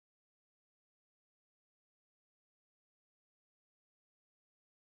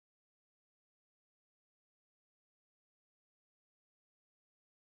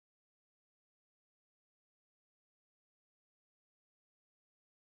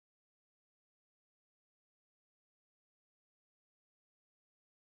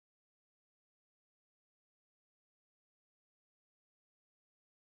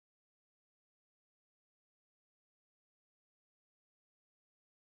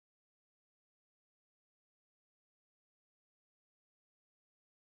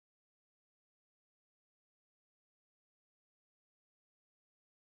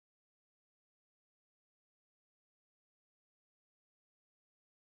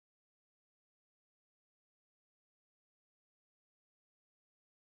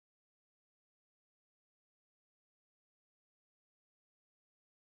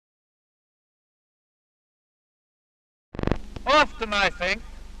Often, I think,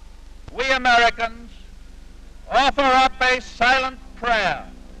 we Americans offer up a silent prayer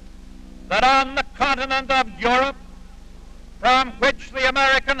that on the continent of Europe, from which the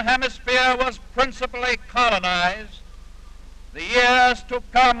American hemisphere was principally colonized, the years to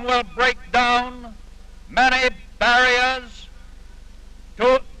come will break down many barriers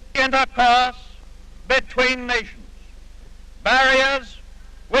to intercourse between nations, barriers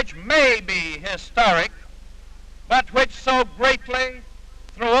which may be historic, but which so greatly,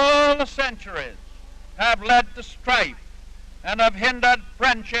 through all the centuries, have led to strife and have hindered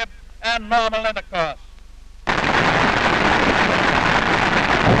friendship and normal intercourse.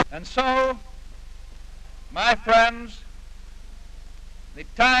 And so, my friends, the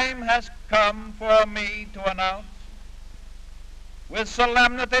time has come for me to announce, with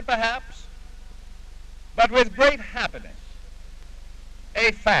solemnity perhaps, but with great happiness,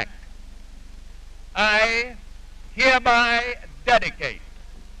 a fact. I hereby dedicate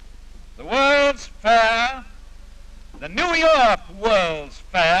the World's Fair, the New York World's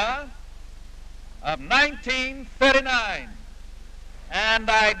Fair of 1939, and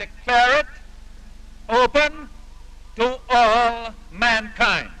I declare